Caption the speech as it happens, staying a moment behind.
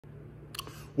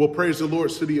Well, praise the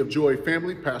Lord, City of Joy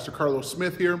family. Pastor Carlos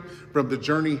Smith here from the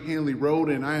Journey Hanley Road,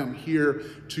 and I am here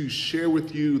to share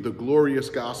with you the glorious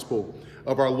gospel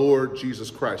of our Lord Jesus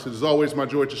Christ. It is always my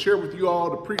joy to share with you all,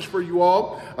 to preach for you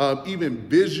all, even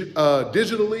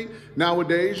digitally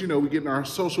nowadays. You know, we're getting our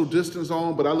social distance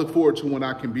on, but I look forward to when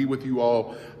I can be with you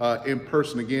all in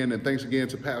person again. And thanks again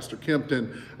to Pastor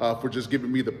Kempton for just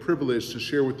giving me the privilege to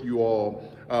share with you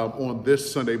all on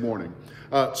this Sunday morning.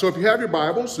 So if you have your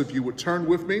Bibles, if you would turn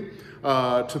with me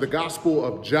to the Gospel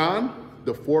of John,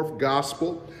 the fourth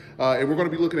Gospel, and we're going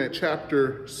to be looking at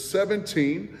chapter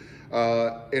 17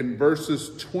 in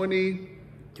verses 20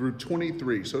 through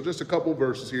 23. So just a couple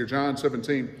verses here, John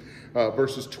 17,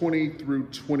 verses 20 through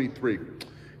 23.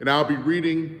 And I'll be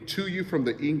reading to you from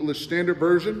the English Standard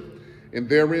Version, and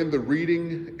therein the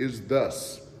reading is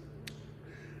thus.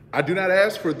 I do not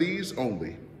ask for these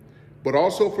only, but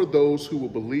also for those who will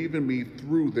believe in me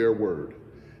through their word,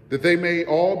 that they may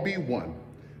all be one,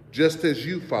 just as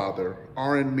you, Father,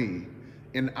 are in me,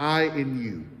 and I in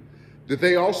you, that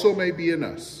they also may be in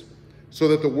us, so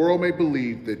that the world may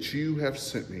believe that you have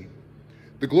sent me.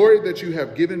 The glory that you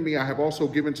have given me, I have also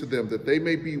given to them, that they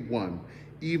may be one,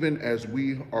 even as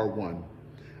we are one.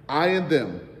 I and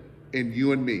them, and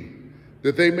you and me,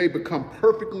 that they may become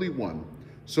perfectly one,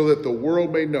 so that the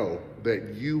world may know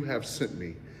that you have sent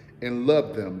me, and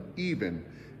love them even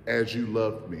as you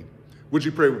loved me. Would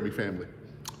you pray with me, family?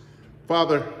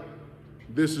 Father,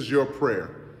 this is your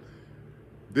prayer.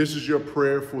 This is your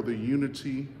prayer for the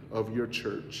unity of your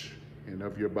church and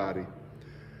of your body.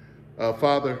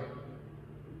 Father,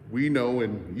 we know,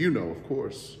 and you know, of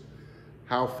course,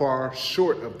 how far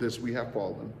short of this we have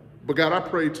fallen. But God, I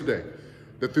pray today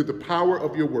that through the power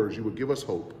of your words, you would give us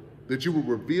hope, that you would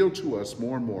reveal to us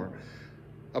more and more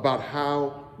about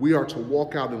how we are to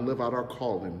walk out and live out our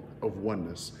calling of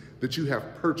oneness that you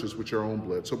have purchased with your own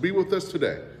blood. So be with us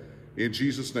today. In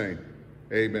Jesus' name,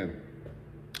 amen.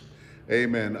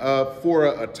 Amen. For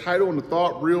a title and a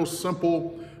thought, real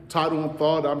simple title and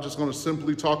thought, I'm just going to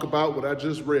simply talk about what I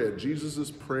just read,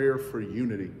 Jesus' prayer for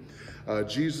unity.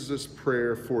 Jesus'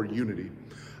 prayer for unity.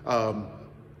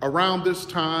 Around this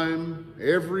time,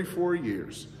 every 4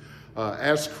 years,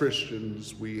 as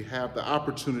Christians, we have the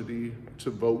opportunity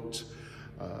to vote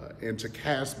and to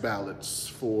cast ballots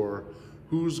for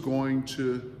who's going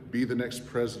to be the next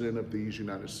president of these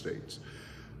United States.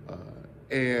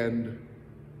 And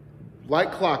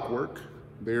like clockwork,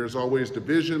 there's always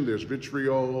division, there's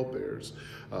vitriol, there's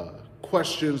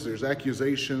questions, there's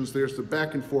accusations, there's the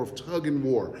back and forth tug and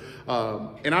war.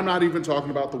 And I'm not even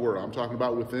talking about the world, I'm talking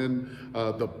about within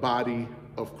the body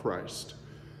of Christ.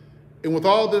 And with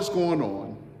all this going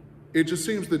on, it just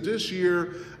seems that this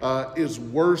year is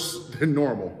worse than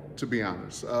normal, to be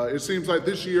honest. It seems like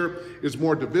this year is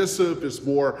more divisive, it's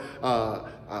more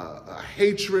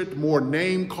hatred, more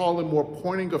name calling, more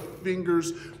pointing of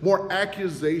fingers, more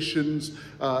accusations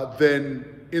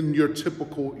than in your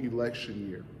typical election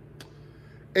year.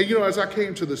 And you know, as I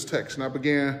came to this text and I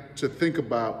began to think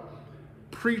about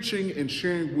preaching and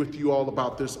sharing with you all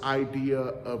about this idea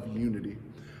of unity.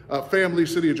 Family,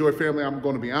 City of Joy family, I'm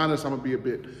going to be honest, I'm going to be a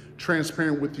bit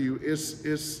transparent with you.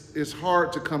 It's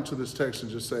hard to come to this text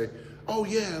and just say, oh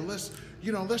yeah, let's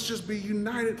just be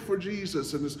united for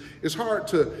Jesus. And it's hard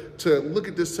to look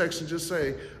at this text and just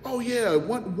say, oh yeah,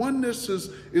 oneness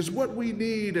is what we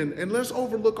need, and let's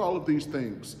overlook all of these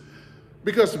things.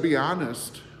 Because to be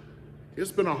honest, it's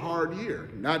been a hard year.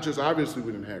 Not just, obviously,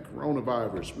 we didn't have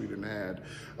coronavirus, we didn't have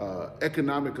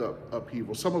economic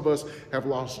upheaval. Some of us have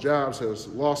lost jobs, has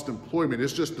lost employment.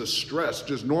 It's just the stress,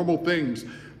 just normal things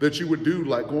that you would do,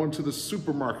 like going to the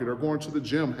supermarket or going to the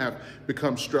gym, have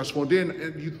become stressful. And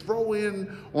then you throw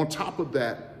in on top of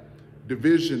that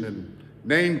division and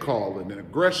name calling and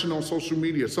aggression on social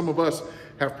media. Some of us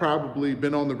have probably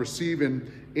been on the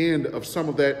receiving end of some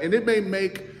of that, and it may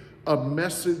make a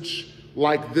message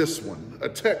like this one, a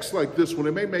text like this one,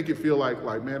 it may make it feel like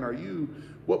man,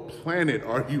 what planet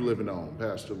are you living on,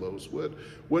 Pastor Lowe's? What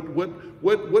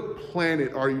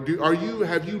planet are you?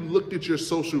 Have you looked at your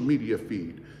social media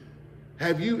feed?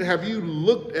 Have you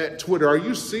looked at Twitter? Are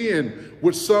you seeing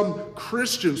what some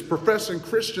Christians, professing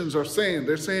Christians, are saying?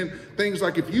 They're saying things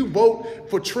like, if you vote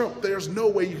for Trump, there's no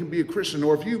way you can be a Christian.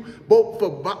 Or if you vote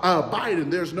for Biden,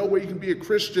 there's no way you can be a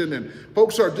Christian. And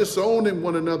folks are disowning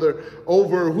one another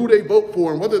over who they vote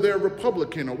for and whether they're a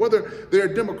Republican or whether they're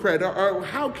a Democrat. Or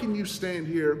how can you stand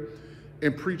here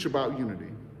and preach about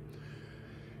unity?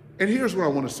 And here's what I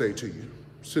want to say to you,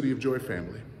 City of Joy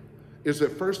family. Is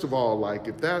that, first of all, like,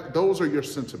 if those are your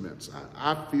sentiments,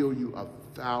 I feel you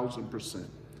 1,000%.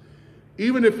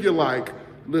 Even if you're like,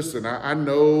 listen, I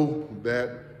know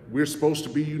that we're supposed to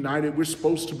be united. We're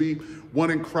supposed to be one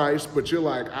in Christ, but you're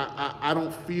like, I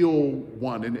don't feel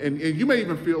one. And you may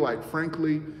even feel like,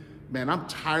 frankly, man, I'm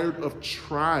tired of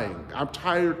trying. I'm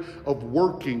tired of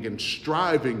working and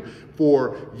striving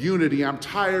for unity. I'm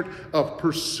tired of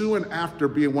pursuing after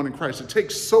being one in Christ. It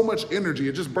takes so much energy.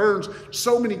 It just burns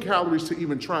so many calories to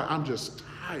even try. I'm just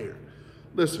tired.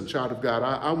 Listen, child of God,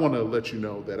 I want to let you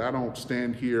know that I don't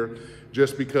stand here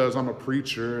just because I'm a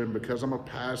preacher and because I'm a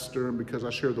pastor and because I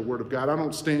share the word of God. I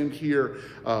don't stand here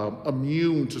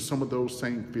immune to some of those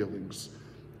same feelings.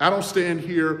 I don't stand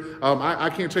here, I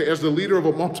can't tell you, as the leader of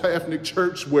a multi-ethnic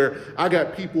church where I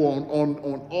got people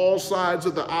on all sides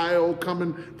of the aisle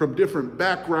coming from different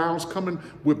backgrounds, coming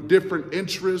with different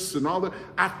interests and all that.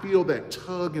 I feel that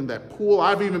tug and that pull.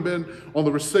 I've even been on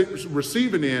the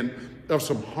receiving end of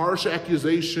some harsh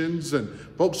accusations and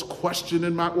folks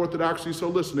questioning my orthodoxy. So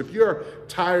listen, if you're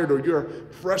tired or you're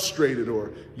frustrated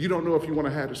or you don't know if you want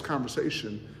to have this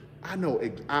conversation, I know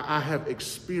I have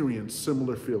experienced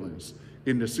similar feelings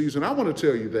in this season. I want to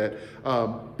tell you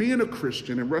that being a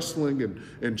Christian and wrestling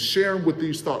and sharing with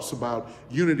these thoughts about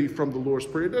unity from the Lord's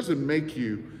Prayer doesn't make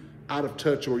you out of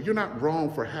touch, or you're not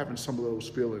wrong for having some of those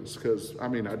feelings, because I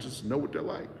mean, I just know what they're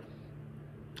like.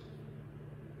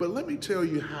 But let me tell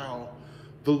you how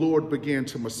the Lord began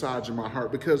to massage in my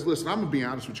heart, because listen, I'm gonna be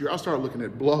honest with you. I started looking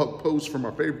at blog posts from my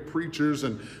favorite preachers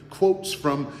and quotes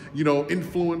from,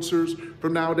 influencers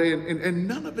from nowadays, and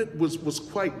none of it was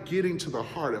quite getting to the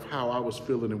heart of how I was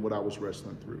feeling and what I was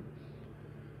wrestling through.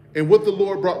 And what the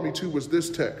Lord brought me to was this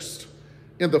text.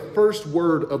 And the first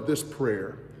word of this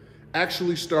prayer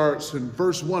actually starts in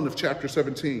verse 1 of chapter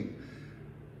 17.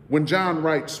 When John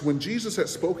writes, when Jesus had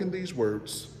spoken these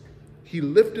words, he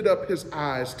lifted up his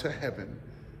eyes to heaven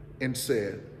and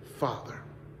said, Father.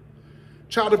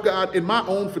 Child of God, in my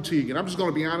own fatigue, and I'm just going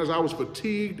to be honest, I was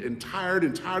fatigued and tired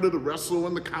of the wrestle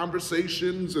and the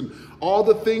conversations and all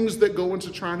the things that go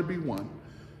into trying to be one.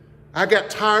 I got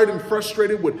tired and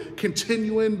frustrated with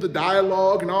continuing the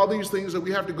dialogue and all these things that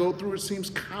we have to go through, it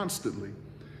seems, constantly.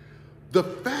 The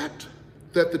fact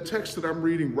that the text that I'm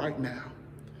reading right now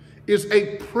is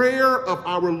a prayer of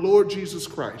our Lord Jesus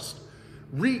Christ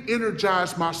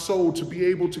re-energized my soul to be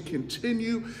able to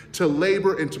continue to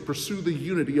labor and to pursue the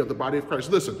unity of the body of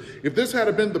Christ. Listen, if this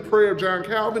had been the prayer of John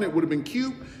Calvin, it would have been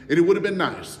cute and it would have been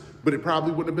nice, but it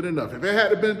probably wouldn't have been enough. If it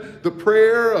had been the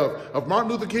prayer of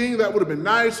Martin Luther King, that would have been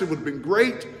nice, it would have been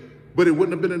great, but it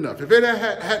wouldn't have been enough. If it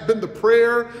had been the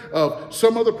prayer of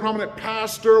some other prominent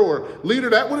pastor or leader,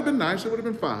 that would have been nice, it would have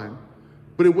been fine,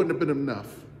 but it wouldn't have been enough.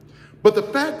 But the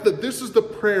fact that this is the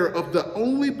prayer of the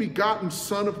only begotten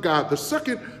Son of God, the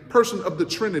second person of the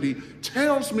Trinity,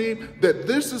 tells me that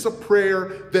this is a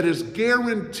prayer that is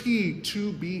guaranteed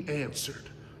to be answered.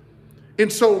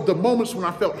 And so the moments when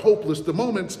I felt hopeless, the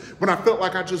moments when I felt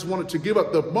like I just wanted to give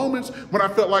up, the moments when I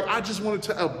felt like I just wanted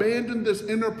to abandon this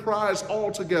enterprise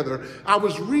altogether, I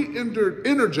was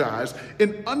re-energized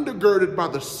and undergirded by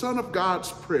the Son of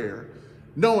God's prayer,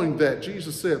 knowing that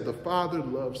Jesus said the Father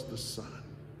loves the Son.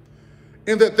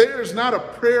 And that there is not a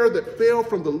prayer that fell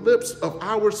from the lips of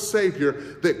our Savior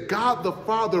that God the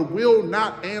Father will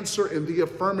not answer in the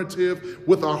affirmative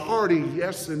with a hearty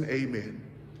yes and amen.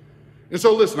 And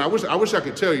so listen, I wish I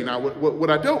could tell you now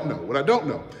what I don't know,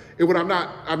 and what I'm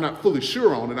not fully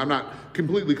sure on, and I'm not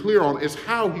completely clear on, is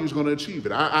how he's going to achieve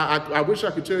it. I wish I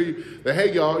could tell you that,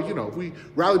 hey, y'all, if we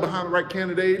rally behind the right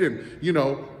candidate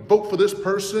and, vote for this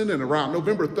person, and around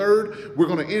November 3rd, we're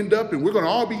going to end up and we're going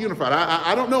to all be unified.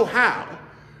 I don't know how,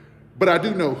 but I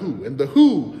do know who. And the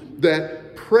who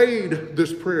that prayed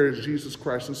this prayer is Jesus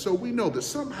Christ. And so we know that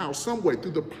somehow, some way,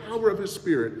 through the power of his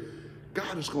Spirit,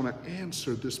 God is going to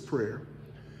answer this prayer.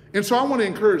 And so I want to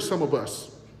encourage some of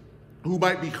us who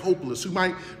might be hopeless, who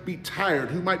might be tired,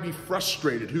 who might be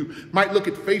frustrated, who might look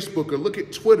at Facebook or look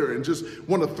at Twitter and just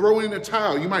want to throw in a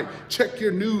towel. You might check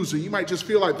your news and you might just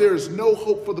feel like there is no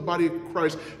hope for the body of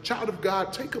Christ. Child of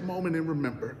God, take a moment and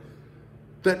remember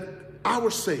that our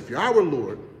Savior, our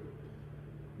Lord,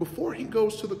 before he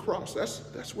goes to the cross,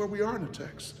 that's where we are in the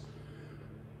text.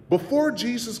 Before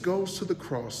Jesus goes to the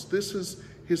cross, this is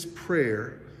his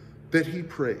prayer that he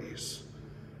prays.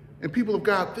 And people of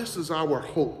God, this is our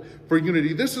hope for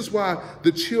unity. This is why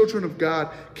the children of God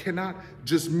cannot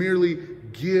just merely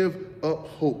give up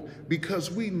hope, because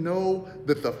we know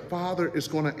that the Father is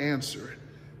going to answer it.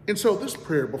 And so this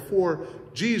prayer, before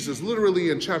Jesus, literally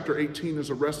in chapter 18,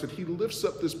 is arrested, he lifts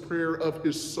up this prayer of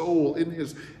his soul in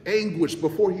his anguish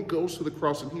before he goes to the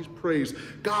cross, and he prays,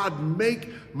 God, make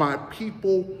my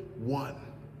people one.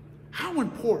 How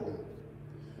important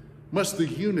must the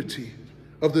unity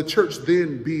of the church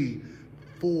then be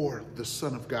for the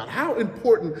Son of God. How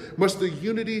important must the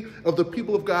unity of the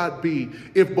people of God be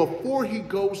if before he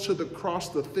goes to the cross,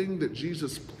 the thing that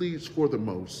Jesus pleads for the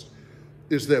most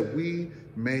is that we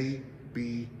may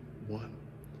be one.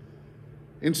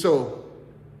 And so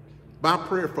my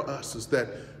prayer for us is that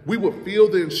we will feel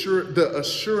the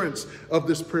assurance of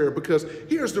this prayer, because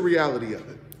here's the reality of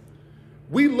it.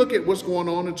 We look at what's going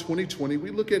on in 2020. We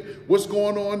look at what's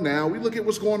going on now. We look at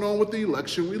what's going on with the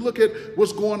election. We look at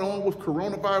what's going on with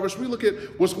coronavirus. We look at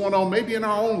what's going on maybe in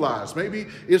our own lives. Maybe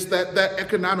it's that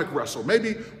economic wrestle.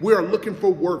 Maybe we are looking for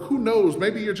work. Who knows?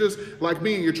 Maybe you're just like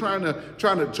me and you're trying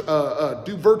to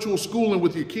do virtual schooling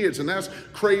with your kids, and that's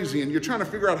crazy. And you're trying to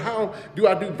figure out, how do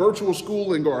I do virtual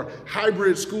schooling or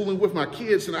hybrid schooling with my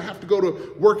kids, and I have to go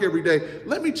to work every day.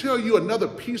 Let me tell you another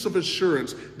piece of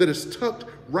assurance that is tucked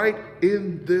right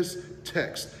in this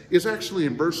text. Is actually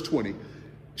in verse 20.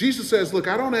 Jesus says, look,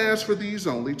 I don't ask for these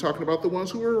only, talking about the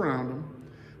ones who are around him,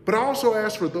 but I also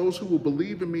ask for those who will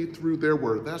believe in me through their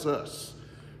word. That's us.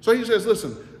 So he says,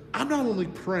 listen, I'm not only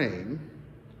praying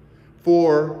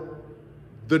for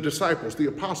the disciples, the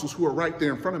apostles who are right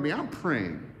there in front of me, I'm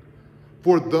praying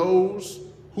for those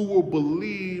who will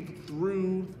believe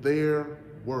through their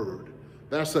word.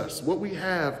 That's us. What we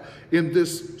have in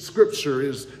this scripture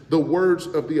is the words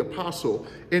of the apostle.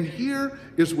 And here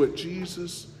is what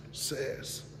Jesus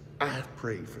says. I have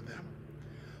prayed for them.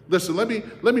 Listen, let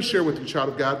me share with you, child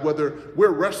of God, whether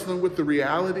we're wrestling with the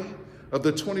reality of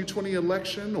the 2020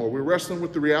 election, or we're wrestling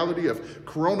with the reality of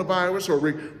coronavirus, or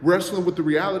we're wrestling with the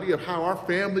reality of how our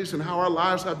families and how our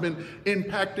lives have been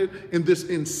impacted in this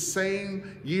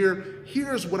insane year.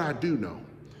 Here's what I do know.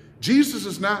 Jesus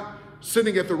is not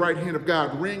sitting at the right hand of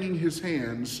God, wringing his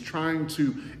hands, trying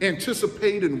to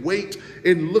anticipate and wait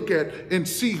and look at and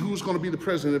see who's going to be the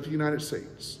president of the United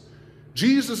States.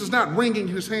 Jesus is not wringing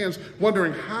his hands,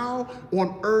 wondering, how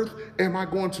on earth am I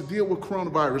going to deal with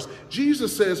coronavirus?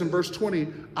 Jesus says in verse 20,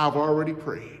 I've already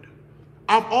prayed.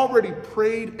 I've already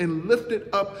prayed and lifted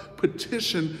up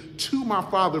petition to my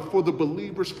Father for the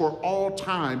believers for all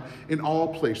time in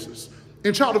all places.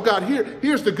 And child of God,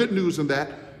 here's the good news in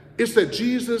that. It's that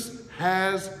Jesus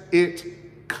has it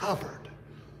covered.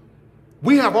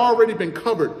 We have already been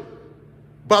covered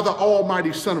by the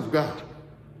Almighty Son of God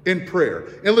in prayer.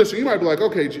 And listen, you might be like,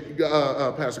 okay,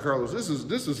 Pastor Carlos, this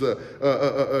is a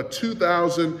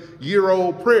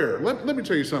 2,000-year-old prayer. Let me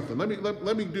tell you something. Let me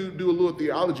do a little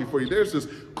theology for you. There's this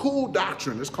cool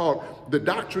doctrine. It's called the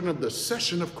doctrine of the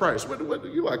session of Christ. What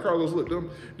you like, Carlos? Look, them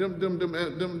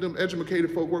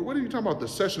educated folk. What are you talking about? The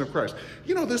session of Christ?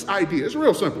 You know, this idea. It's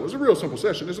real simple. It's a real simple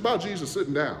session. It's about Jesus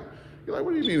sitting down. You're like,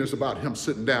 what do you mean it's about him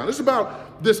sitting down? It's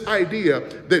about this idea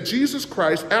that Jesus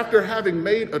Christ, after having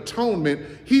made atonement,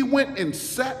 he went and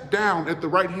sat down at the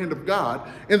right hand of God.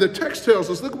 And the text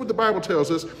tells us, look at what the Bible tells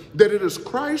us, that it is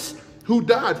Christ who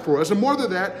died for us. And more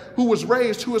than that, who was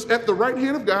raised, who is at the right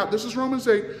hand of God. This is Romans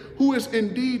 8, who is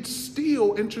indeed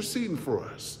still interceding for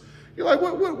us. You're like,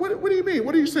 what do you mean?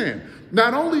 What are you saying?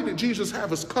 Not only did Jesus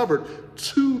have us covered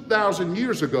 2,000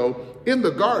 years ago in the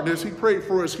garden, as he prayed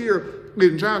for us here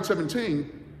in John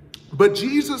 17, but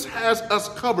Jesus has us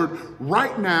covered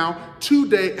right now,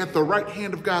 today, at the right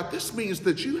hand of God. This means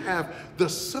that you have the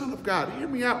Son of God, hear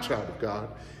me out, child of God,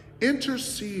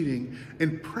 interceding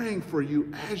and praying for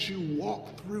you as you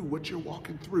walk through what you're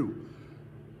walking through.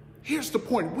 Here's the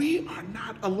point. We are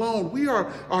not alone. We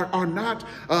are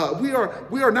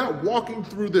not walking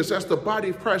through this as the body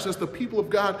of Christ, as the people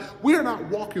of God. We are not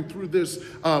walking through this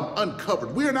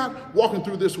uncovered. We are not walking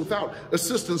through this without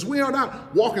assistance. We are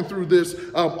not walking through this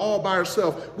all by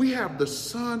ourselves. We have the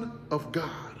Son of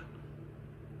God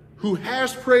who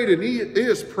has prayed and he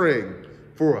is praying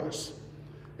for us.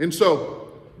 And so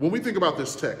when we think about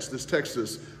this text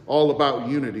is all about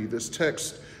unity. This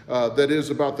text that is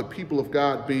about the people of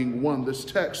God being one. This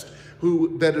text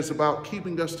that is about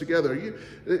keeping us together.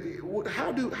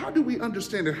 How do we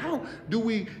understand it? How do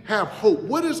we have hope?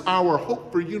 What is our hope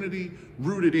for unity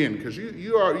rooted in? Because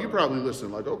you probably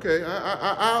listen like, okay,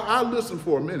 I'll listen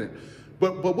for a minute.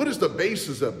 But what is the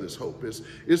basis of this hope?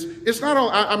 It's not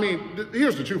all, I mean,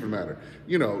 here's the truth of the matter.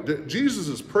 You know,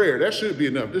 Jesus' prayer, that should be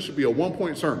enough. This should be a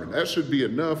one-point sermon. That should be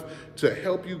enough to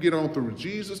help you get on through.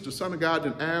 Jesus, the Son of God,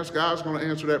 didn't ask. God's going to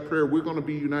answer that prayer. We're going to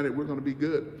be united. We're going to be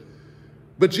good.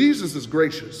 But Jesus is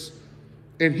gracious.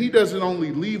 And he doesn't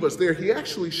only leave us there. He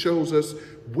actually shows us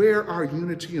where our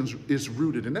unity is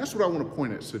rooted. And that's what I want to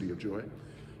point at, City of Joy.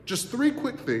 Just three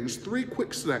quick things, three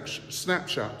quick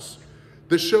snapshots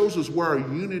that shows us where our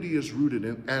unity is rooted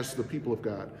in as the people of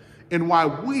God, and why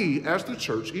we, as the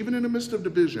church, even in the midst of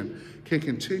division, can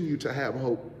continue to have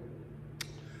hope.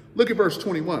 Look at verse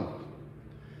 21.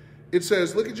 It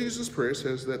says, look at Jesus' prayer. It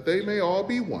says that they may all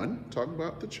be one, talking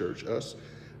about the church, us,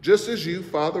 just as you,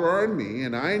 Father, are in me,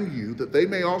 and I in you, that they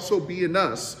may also be in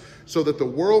us, so that the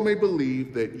world may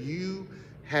believe that you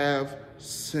have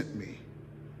sent me.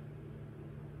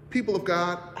 People of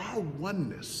God, our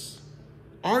oneness,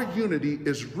 our unity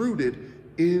is rooted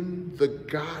in the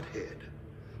Godhead.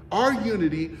 Our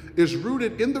unity is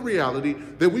rooted in the reality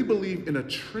that we believe in a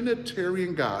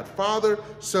Trinitarian God, Father,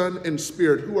 Son, and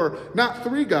Spirit, who are not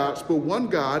three gods, but one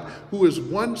God, who is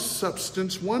one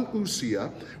substance, one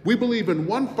ousia. We believe in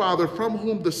one Father from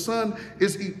whom the Son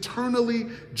is eternally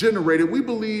generated. We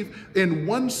believe in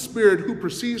one Spirit who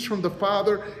proceeds from the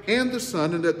Father and the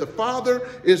Son, and that the Father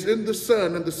is in the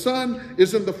Son, and the Son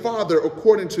is in the Father,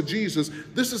 according to Jesus.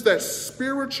 This is that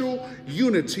spiritual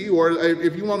unity, or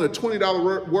if you want a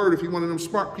 $20 word, if you're one of them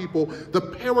smart people, the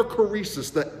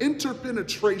perichoresis, the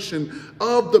interpenetration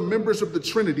of the members of the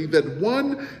Trinity, that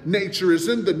one nature is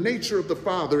in the nature of the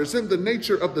Father, is in the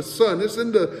nature of the Son, is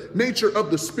in the nature of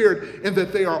the Spirit, and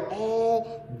that they are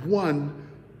all one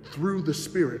through the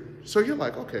Spirit. So you're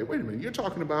like, okay, wait a minute. You're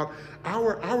talking about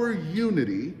our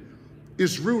unity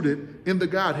is rooted in the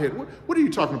Godhead. What are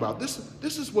you talking about? This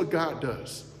is what God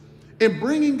does. In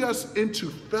bringing us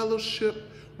into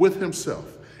fellowship with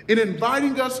himself, in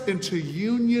inviting us into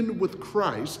union with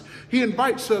Christ, he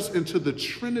invites us into the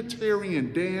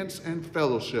Trinitarian dance and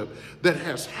fellowship that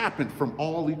has happened from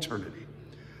all eternity.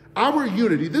 Our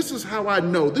unity, this is how I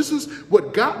know. This is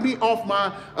what got me off my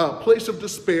place of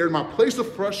despair, my place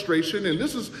of frustration. And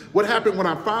this is what happened when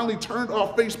I finally turned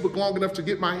off Facebook long enough to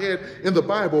get my head in the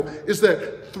Bible, is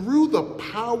that through the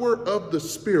power of the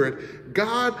Spirit,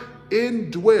 God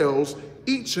indwells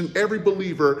each and every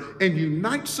believer and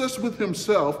unites us with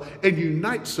himself and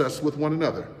unites us with one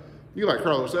another. You're like,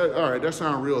 Carlos, all right, that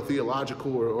sounds real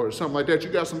theological or something like that. You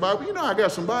got some Bible? You know I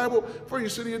got some Bible for your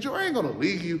city of joy. I ain't going to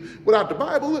leave you without the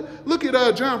Bible. Look at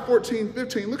John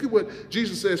 14:15. Look at what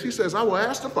Jesus says. He says, I will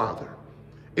ask the Father,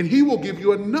 and he will give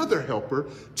you another helper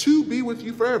to be with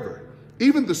you forever,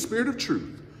 even the Spirit of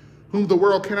truth, whom the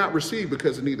world cannot receive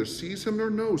because it neither sees him nor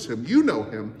knows him. You know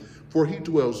him, for he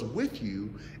dwells with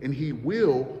you, and he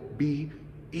will be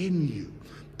in you.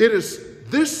 It is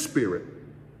this Spirit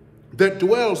that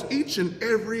dwells each and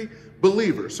every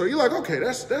believer. So you're like, okay,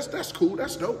 that's cool,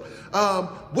 that's dope.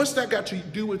 What's that got to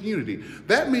do with unity?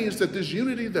 That means that this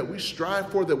unity that we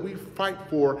strive for, that we fight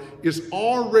for, is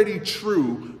already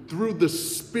true through the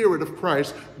Spirit of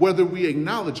Christ, whether we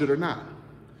acknowledge it or not.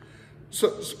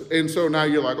 So now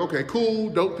you're like, okay, cool,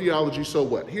 dope theology, so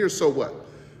what? Here's so what.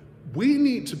 We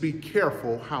need to be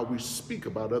careful how we speak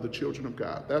about other children of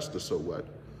God. That's the so what.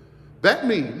 That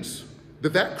means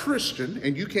that Christian,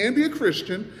 and you can be a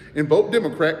Christian and vote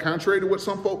Democrat, contrary to what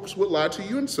some folks would lie to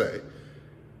you and say,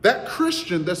 that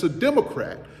Christian that's a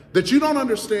Democrat, that you don't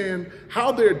understand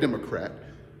how they're a Democrat,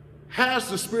 has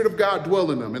the Spirit of God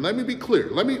dwell in them. And let me be clear.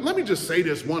 Let me just say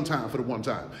this one time for the one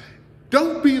time.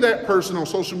 Don't be that person on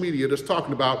social media that's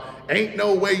talking about, ain't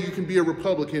no way you can be a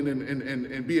Republican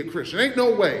and be a Christian. Ain't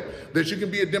no way that you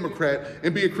can be a Democrat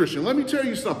and be a Christian. Let me tell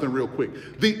you something real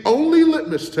quick. The only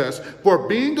litmus test for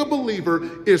being a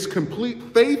believer is complete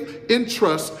faith and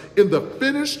trust in the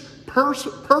finished,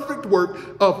 perfect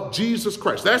work of Jesus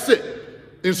Christ. That's it.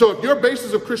 And so if your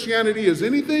basis of Christianity is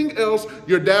anything else,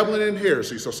 you're dabbling in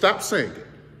heresy. So stop saying it.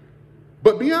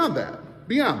 But beyond that,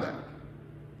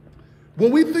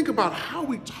 when we think about how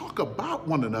we talk about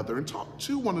one another and talk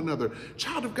to one another,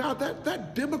 child of God,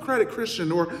 that Democratic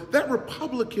Christian or that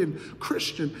Republican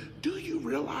Christian, do you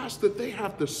realize that they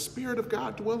have the Spirit of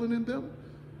God dwelling in them?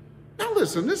 Now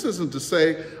listen, this isn't to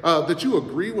say that you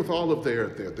agree with all of their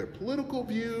political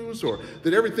views, or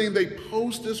that everything they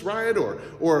post is right, or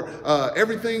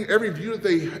every view that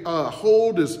they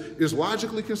hold is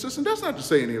logically consistent. That's not to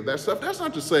say any of that stuff. That's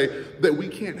not to say that we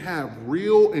can't have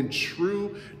real and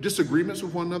true disagreements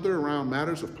with one another around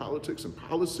matters of politics and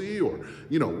policy, or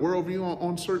worldview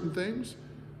on certain things.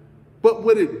 But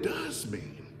what it does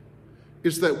mean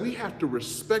is that we have to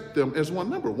respect them as one.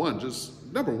 Number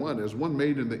one, as one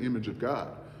made in the image of God.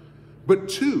 But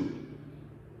two,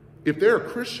 if they're a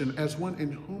Christian, as one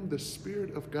in whom the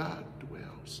Spirit of God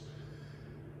dwells.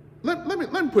 Let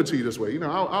me put it to you this way.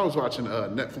 I was watching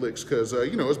Netflix because,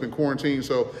 it's been quarantine.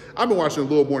 So I've been watching a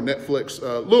little more Netflix,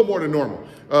 a little more than normal.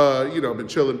 I've been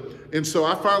chilling. And so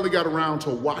I finally got around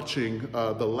to watching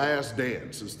The Last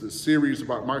Dance. It's the series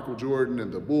about Michael Jordan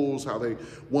and the Bulls, how they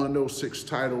won those 6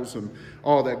 titles and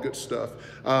all that good stuff.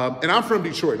 And I'm from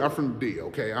Detroit. I'm from D,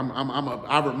 okay?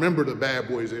 I remember the Bad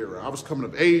Boys era. I was coming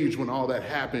of age when all that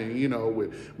happened,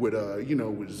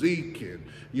 with Zeke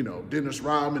and, Dennis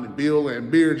Rodman and Bill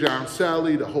and Beer Johnson. Aunt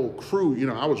Sally, the whole crew,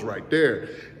 I was right there.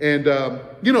 And,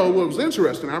 what was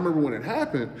interesting, I remember when it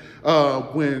happened,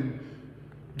 when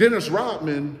Dennis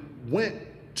Rodman went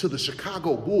to the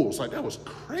Chicago Bulls. Like, that was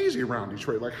crazy around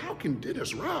Detroit. Like, how can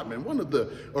Dennis Rodman, one of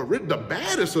the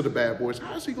baddest of the bad boys,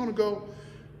 how is he going to go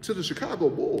to the Chicago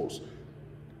Bulls?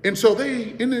 And so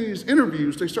in these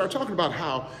interviews, they start talking about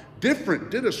how different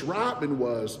Dennis Rodman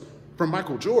was from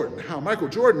Michael Jordan. How Michael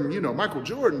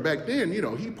Jordan back then,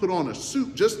 he put on a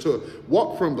suit just to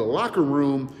walk from the locker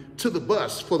room to the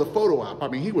bus for the photo op. I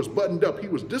mean, he was buttoned up. He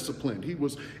was disciplined. He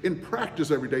was in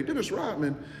practice every day. Dennis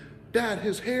Rodman dyed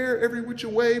his hair every which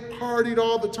way, partied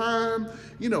all the time,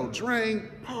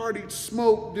 drank, partied,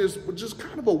 smoked, just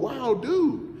kind of a wild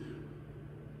dude.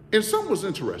 And something was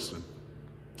interesting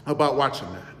about watching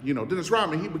that. Dennis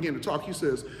Rodman, he began to talk. He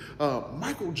says,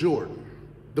 Michael Jordan,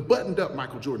 the buttoned up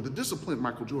Michael Jordan, the disciplined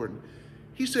Michael Jordan,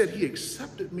 he said he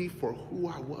accepted me for who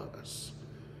I was.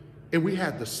 And we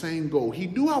had the same goal. He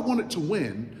knew I wanted to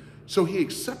win, so he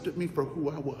accepted me for who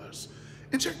I was.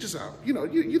 And check this out.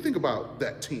 You think about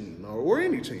that team or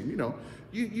any team,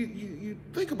 you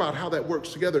think about how that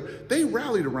works together. They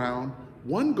rallied around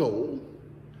one goal.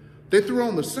 They threw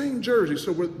on the same jersey,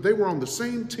 so they were on the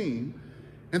same team,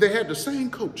 and they had the same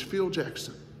coach, Phil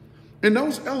Jackson. And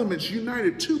those elements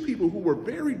united two people who were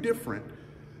very different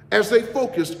as they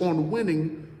focused on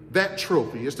winning that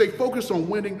trophy, as they focused on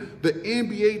winning the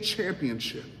NBA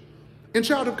championship. And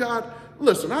child of God,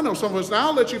 listen, I know some of us, now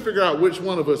I'll let you figure out which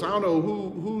one of us. I don't know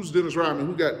who's Dennis Rodman,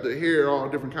 who got the hair all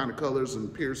different kind of colors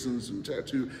and piercings and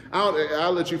tattoo.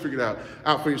 I'll let you figure it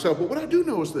out for yourself. But what I do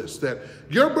know is this, that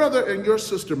your brother and your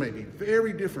sister may be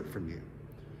very different from you.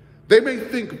 They may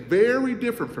think very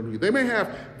different from you. They may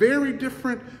have very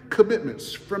different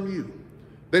commitments from you.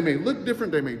 They may look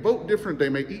different. They may vote different. They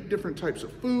may eat different types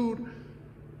of food.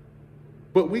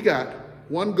 But we got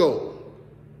one goal.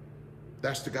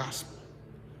 That's the gospel.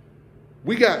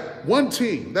 We got one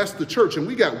team, that's the church, and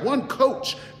we got one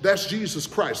coach, that's Jesus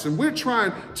Christ. And we're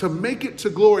trying to make it to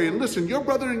glory. And listen, your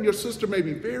brother and your sister may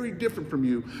be very different from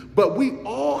you, but we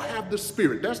all have the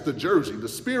Spirit. That's the jersey, the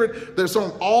Spirit that's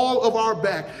on all of our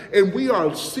back. And we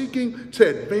are seeking to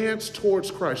advance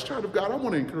towards Christ. Child of God, I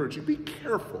want to encourage you, be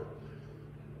careful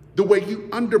the way you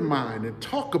undermine and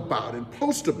talk about and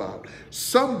post about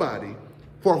somebody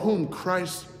for whom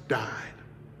Christ died.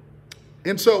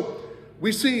 And so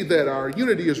we see that our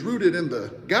unity is rooted in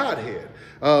the Godhead,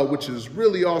 which is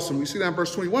really awesome. We see that in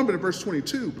verse 21, but in verse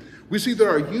 22, we see that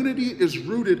our unity is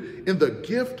rooted in the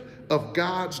gift of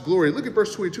God's glory. Look at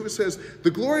verse 22. It says, the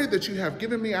glory that you have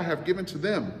given me, I have given to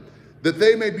them, that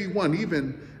they may be one,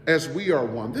 even as we are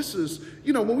one. This is,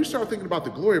 when we start thinking about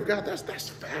the glory of God, that's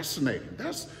fascinating.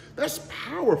 That's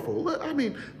powerful. I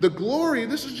mean, the glory,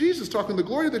 this is Jesus talking, the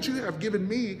glory that you have given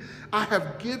me, I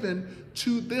have given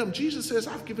to them. Jesus says,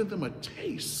 I've given them a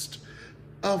taste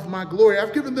of my glory.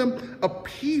 I've given them a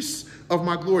piece of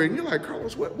my glory. And you're like,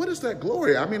 Carlos, what is that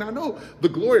glory? I mean, I know the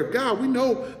glory of God. We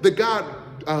know that God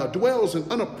dwells in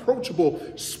unapproachable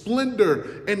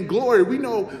splendor and glory. We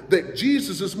know that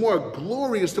Jesus is more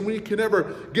glorious than we can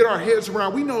ever get our heads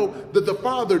around. We know that the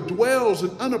Father dwells in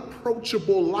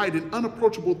unapproachable light and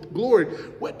unapproachable glory.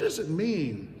 What does it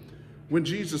mean when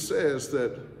Jesus says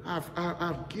that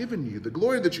I've given you, the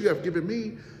glory that you have given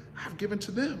me, I've given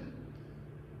to them?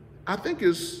 I think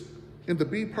is in the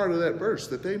B part of that verse,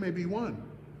 that they may be one,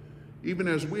 even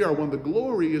as we are one. The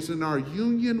glory is in our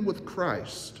union with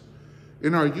Christ,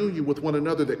 in our union with one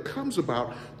another that comes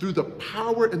about through the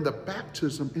power and the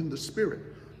baptism in the Spirit.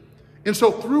 And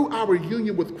so through our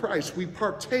union with Christ, we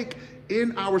partake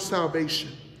in our salvation.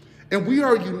 And we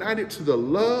are united to the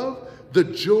love, the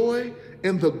joy,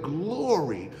 and the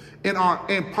glory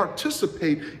and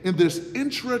participate in this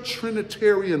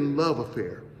intra-Trinitarian love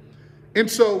affair. And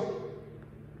so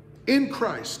in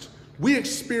Christ, we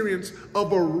experience a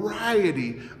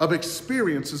variety of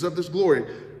experiences of this glory.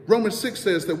 Romans 6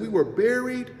 says that we were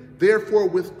buried, therefore,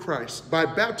 with Christ by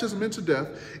baptism into death,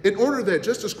 in order that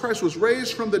just as Christ was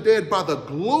raised from the dead by the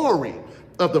glory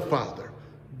of the Father,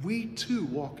 we too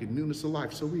walk in newness of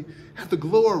life. So we have the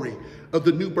glory of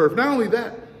the new birth. Not only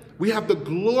that, we have the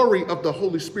glory of the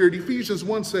Holy Spirit. Ephesians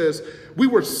 1 says, we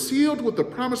were sealed with the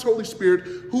promised Holy Spirit,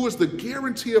 who is the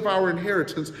guarantee of our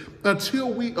inheritance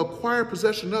until we acquire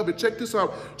possession of it. Check this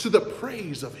out, to the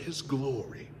praise of his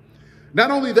glory.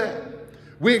 Not only that,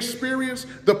 we experience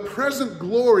the present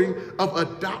glory of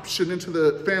adoption into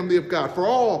the family of God. For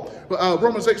all,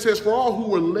 Romans 8 says, for all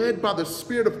who were led by the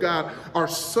Spirit of God are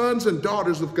sons and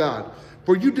daughters of God.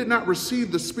 For you did not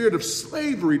receive the spirit of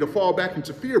slavery to fall back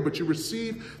into fear, but you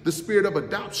received the spirit of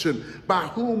adoption, by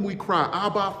whom we cry,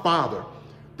 Abba, Father.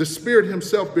 The Spirit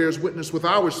himself bears witness with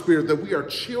our spirit that we are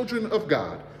children of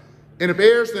God. And if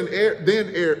heirs,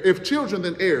 if children,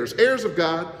 then heirs, heirs of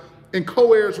God and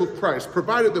co-heirs with Christ,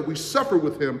 provided that we suffer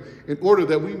with him in order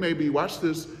that we may be, watch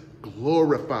this,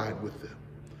 glorified with him.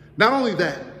 Not only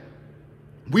that,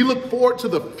 we look forward to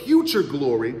the future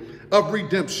glory of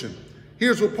redemption.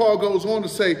 Here's what Paul goes on to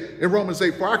say in Romans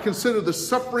 8, for I consider the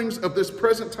sufferings of this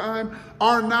present time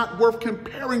are not worth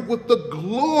comparing with the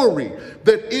glory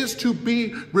that is to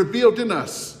be revealed in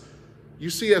us.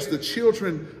 You see, as the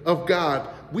children of God,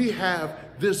 we have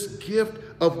this gift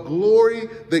of glory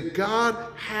that God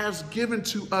has given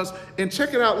to us. And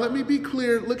check it out. Let me be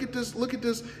clear. Look at this. Look at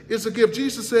this. It's a gift.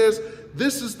 Jesus says,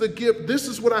 this is the gift. This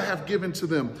is what I have given to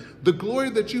them. The glory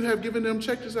that you have given them,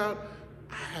 check this out,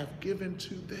 I have given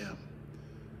to them.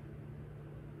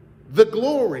 The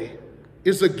glory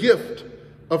is a gift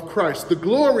of Christ. The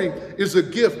glory is a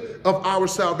gift of our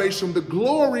salvation. The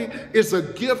glory is a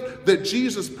gift that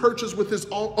Jesus purchased with his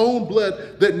own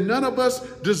blood that none of us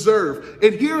deserve.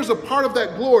 And here is a part of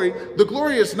that glory. The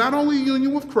glory is not only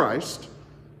union with Christ,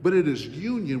 but it is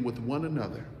union with one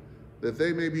another, that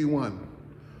they may be one,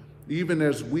 even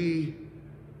as we,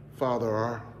 Father,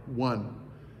 are one.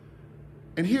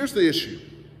 And here's the issue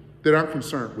that I'm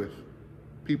concerned with,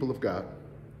 people of God.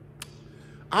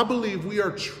 I believe we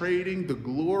are trading the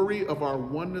glory of our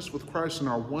oneness with Christ and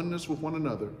our oneness with one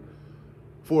another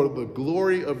for the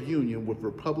glory of union with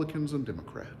Republicans and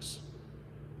Democrats.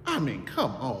 I mean,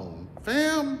 come on,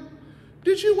 fam.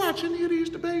 Did you watch any of these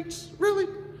debates? Really?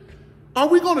 Are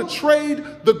we going to trade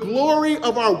the glory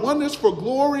of our oneness for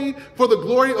the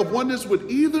glory of oneness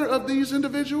with either of these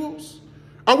individuals?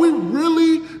 Are we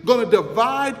really going to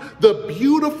divide the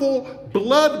beautiful,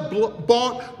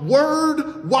 blood-bought,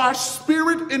 word-washed,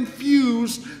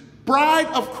 spirit-infused bride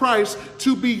of Christ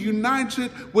to be united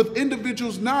with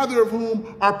individuals, neither of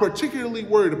whom are particularly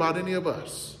worried about any of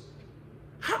us?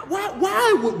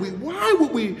 Why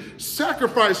would we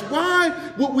sacrifice?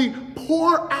 Why would we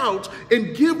pour out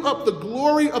and give up the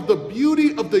glory of the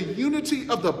beauty of the unity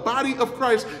of the body of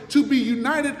Christ to be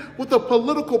united with a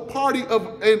political party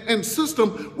and system,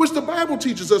 which the Bible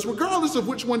teaches us, regardless of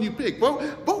which one you pick,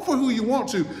 vote for who you want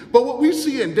to. But what we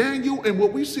see in Daniel and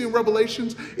what we see in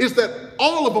Revelations is that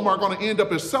all of them are going to end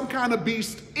up as some kind of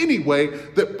beast anyway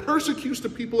that persecutes the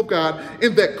people of God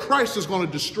and that Christ is going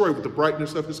to destroy with the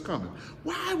brightness of his coming.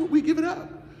 Why would we give it up?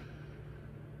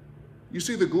 You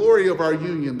see, the glory of our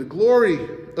union, the glory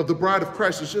of the bride of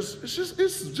Christ it's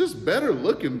just better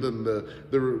looking than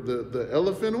the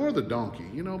elephant or the donkey,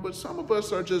 you know. But some of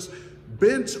us are just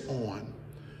bent on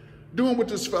doing what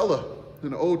this fella in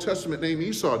the Old Testament named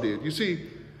Esau did. You see,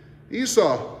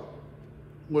 Esau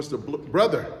was the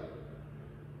brother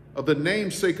of the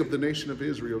namesake of the nation of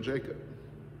Israel, Jacob.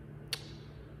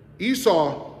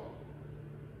 Esau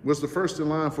was the first in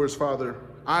line for his father,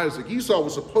 Isaac. Esau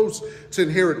was supposed to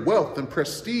inherit wealth and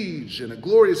prestige and a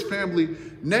glorious family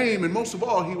name. And most of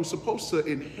all, he was supposed to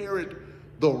inherit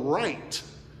the right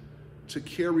to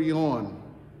carry on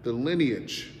the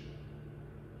lineage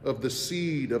of the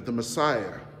seed of the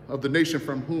Messiah, of the nation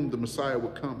from whom the Messiah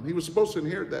would come. He was supposed to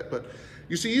inherit that. But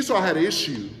you see, Esau had an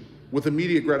issue with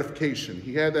immediate gratification.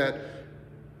 He had that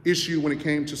issue when it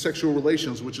came to sexual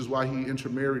relations, which is why he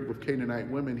intermarried with Canaanite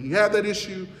women. He had that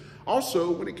issue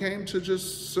also when it came to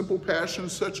just simple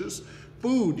passions such as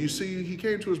food. You see, he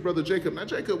came to his brother Jacob. Now,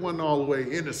 Jacob wasn't all the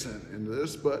way innocent in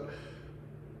this, but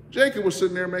Jacob was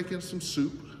sitting there making some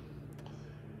soup.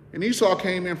 And Esau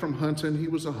came in from hunting. He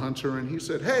was a hunter, and he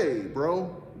said, hey,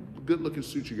 bro, good-looking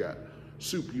soup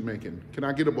you making. Can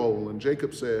I get a bowl? And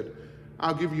Jacob said,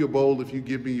 I'll give you a bowl if you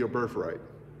give me your birthright.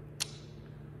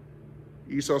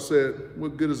 Esau said,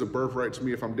 what good is a birthright to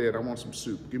me if I'm dead? I want some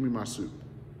soup. Give me my soup.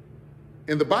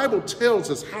 And the Bible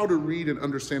tells us how to read and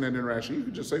understand that interaction. You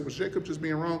could just say, was Jacob just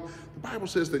being wrong? The Bible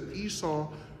says that Esau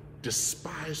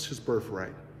despised his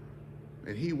birthright.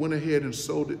 And he went ahead and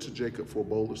sold it to Jacob for a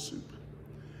bowl of soup.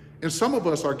 And some of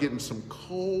us are getting some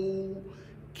cold,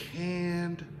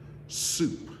 canned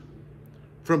soup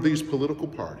from these political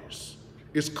parties.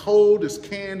 It's cold, it's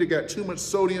canned, it got too much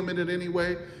sodium in it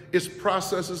anyway. Its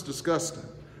processed, it's disgusting.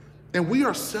 And we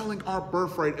are selling our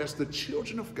birthright as the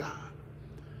children of God.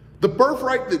 The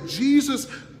birthright that Jesus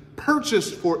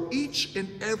purchased for each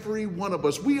and every one of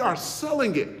us. We are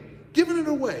selling it, giving it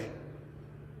away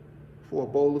for a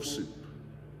bowl of soup.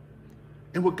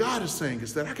 And what God is saying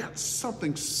is that I got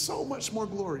something so much more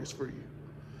glorious for you.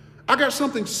 I got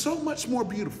something so much more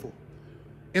beautiful.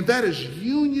 And that is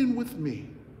union with me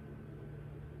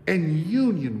and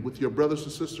union with your brothers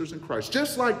and sisters in Christ.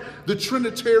 Just like the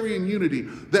Trinitarian unity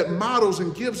that models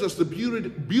and gives us the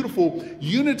beautiful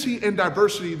unity and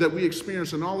diversity that we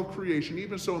experience in all of creation,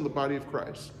 even so in the body of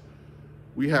Christ.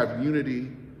 We have unity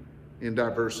in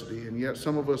diversity, and yet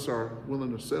some of us are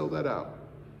willing to sell that out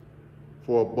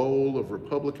for a bowl of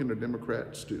Republican or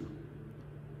Democrat stew.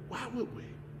 Why would we?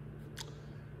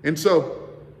 And so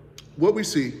what we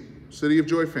see, City of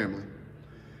Joy family,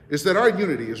 is that our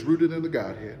unity is rooted in the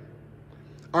Godhead.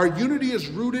 Our unity is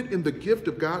rooted in the gift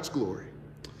of God's glory.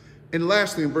 And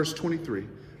lastly, in verse 23,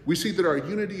 we see that our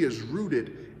unity is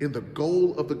rooted in the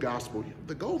goal of the gospel.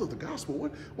 The goal of the gospel,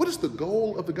 what is the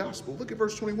goal of the gospel? Look at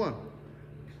verse 21.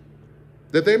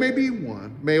 That they may be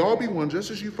one, may all be one,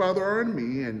 just as you, Father, are in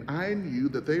me, and I in you,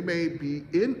 that they may be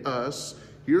in us.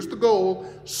 Here's the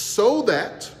goal, so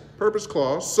that, purpose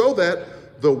clause, so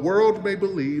that the world may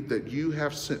believe that you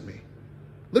have sent me.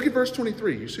 Look at verse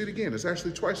 23. You see it again. It's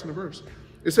actually twice in the verse.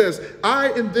 It says,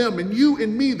 I in them and you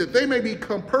in me, that they may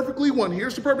become perfectly one.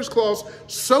 Here's the purpose clause,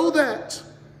 so that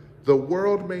the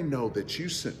world may know that you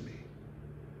sent me.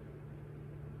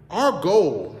 Our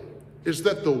goal is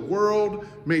that the world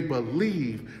may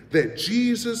believe that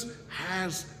Jesus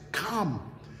has come.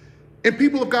 And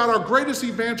people of God, our greatest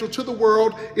evangel to the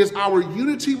world is our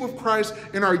unity with Christ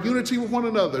and our unity with one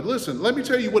another. Listen, let me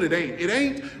tell you what it ain't. It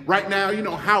ain't right now, you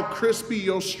know, how crispy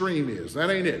your stream is.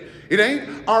 That ain't it. It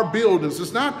ain't our buildings.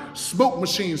 It's not smoke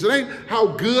machines. It ain't how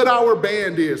good our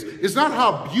band is. It's not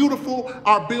how beautiful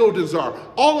our buildings are.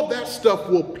 All of that stuff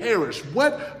will perish.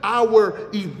 What our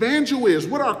evangel is,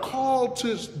 what our call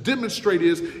to demonstrate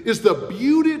is the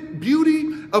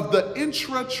beauty of the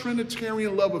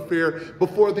intra-Trinitarian love affair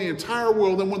before the entire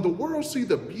world. And when the world see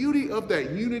the beauty of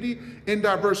that unity and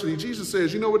diversity, Jesus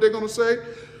says, you know what they're going to say?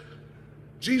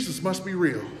 Jesus must be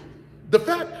real. The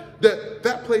fact that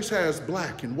that place has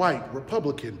black and white,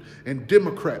 Republican and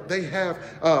Democrat, they have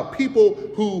people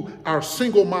who are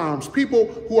single moms, people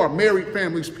who are married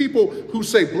families, people who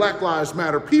say Black Lives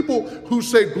Matter, people who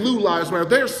say Blue Lives Matter.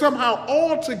 They're somehow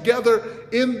all together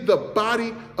in the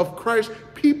body of Christ.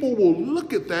 People will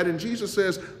look at that, and Jesus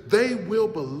says they will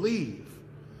believe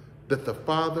that the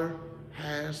Father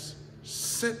has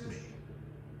sent me.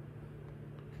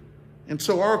 And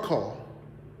so our call,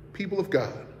 people of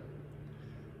God,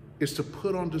 is to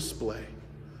put on display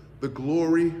the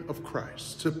glory of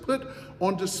Christ, to put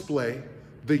on display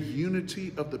the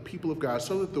unity of the people of God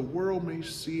so that the world may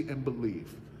see and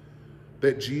believe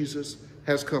that Jesus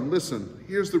has come. Listen,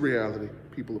 here's the reality,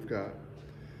 people of God.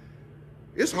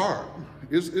 It's hard.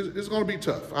 It's going to be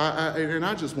tough. And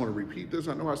I just want to repeat this.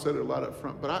 I know I said it a lot up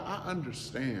front, but I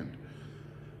understand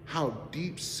how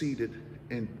deep-seated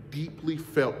and deeply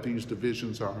felt these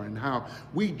divisions are, and how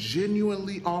we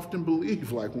genuinely often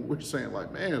believe, like when we're saying,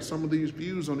 like, man, some of these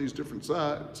views on these different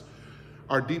sides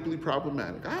are deeply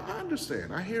problematic. I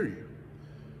understand. I hear you.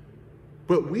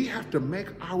 But we have to make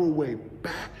our way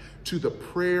back to the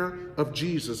prayer of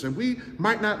Jesus. And we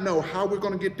might not know how we're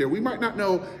going to get there. We might not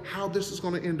know how this is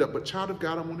going to end up. But child of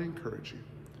God, I want to encourage you.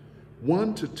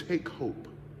 One, to take hope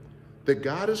that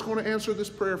God is going to answer this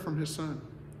prayer from his son.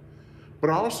 But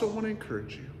I also want to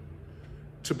encourage you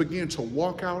to begin to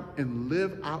walk out and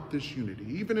live out this unity,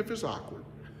 even if it's awkward,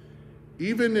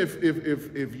 even if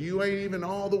you ain't even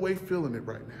all the way feeling it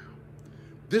right now.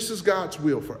 This is God's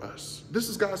will for us. This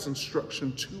is God's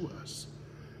instruction to us.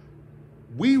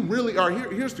 We really are,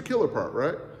 here's the killer part,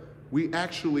 right? We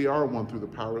actually are one through the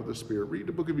power of the Spirit. Read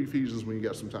the book of Ephesians when you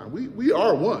got some time. We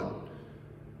are one.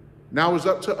 Now it's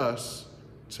up to us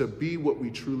to be what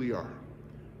we truly are,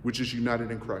 which is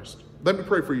united in Christ. Let me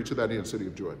pray for you to that end, City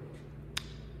of Joy.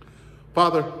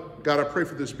 Father, God, I pray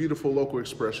for this beautiful local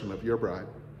expression of your bride.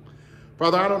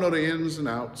 Father, I don't know the ins and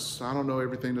outs. I don't know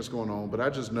everything that's going on, but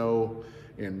I just know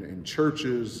in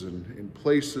churches and in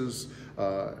places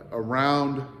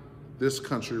around this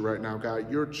country right now,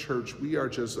 God, your church, we are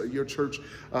just, your church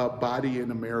body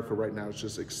in America right now is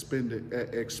just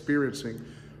experiencing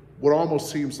what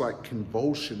almost seems like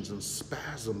convulsions and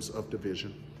spasms of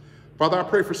division. Father, I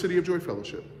pray for City of Joy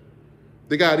Fellowship.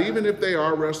 That God, even if they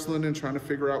are wrestling and trying to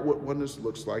figure out what oneness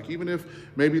looks like, even if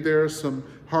maybe there are some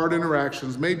hard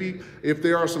interactions, maybe if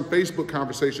there are some Facebook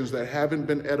conversations that haven't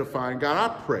been edifying,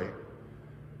 God, I pray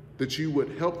that you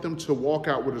would help them to walk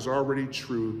out what is already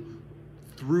true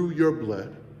through your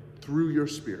blood, through your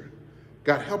Spirit.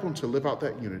 God, help them to live out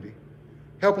that unity.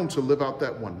 Help them to live out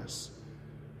that oneness.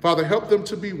 Father, help them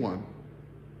to be one.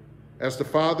 As the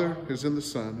Father is in the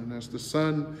Son, and as the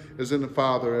Son is in the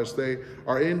Father, as they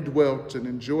are indwelt and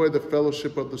enjoy the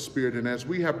fellowship of the Spirit, and as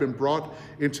we have been brought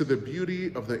into the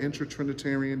beauty of the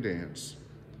intra-Trinitarian dance,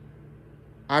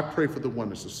 I pray for the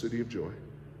oneness of City of Joy.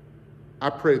 I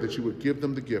pray that you would give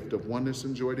them the gift of oneness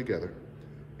and joy together.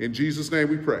 In Jesus' name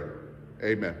we pray.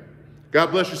 Amen. God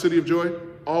bless you, City of Joy.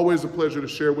 Always a pleasure to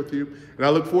share with you. And I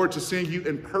look forward to seeing you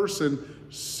in person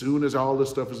soon as all this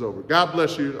stuff is over. God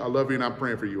bless you. I love you, and I'm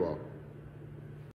praying for you all.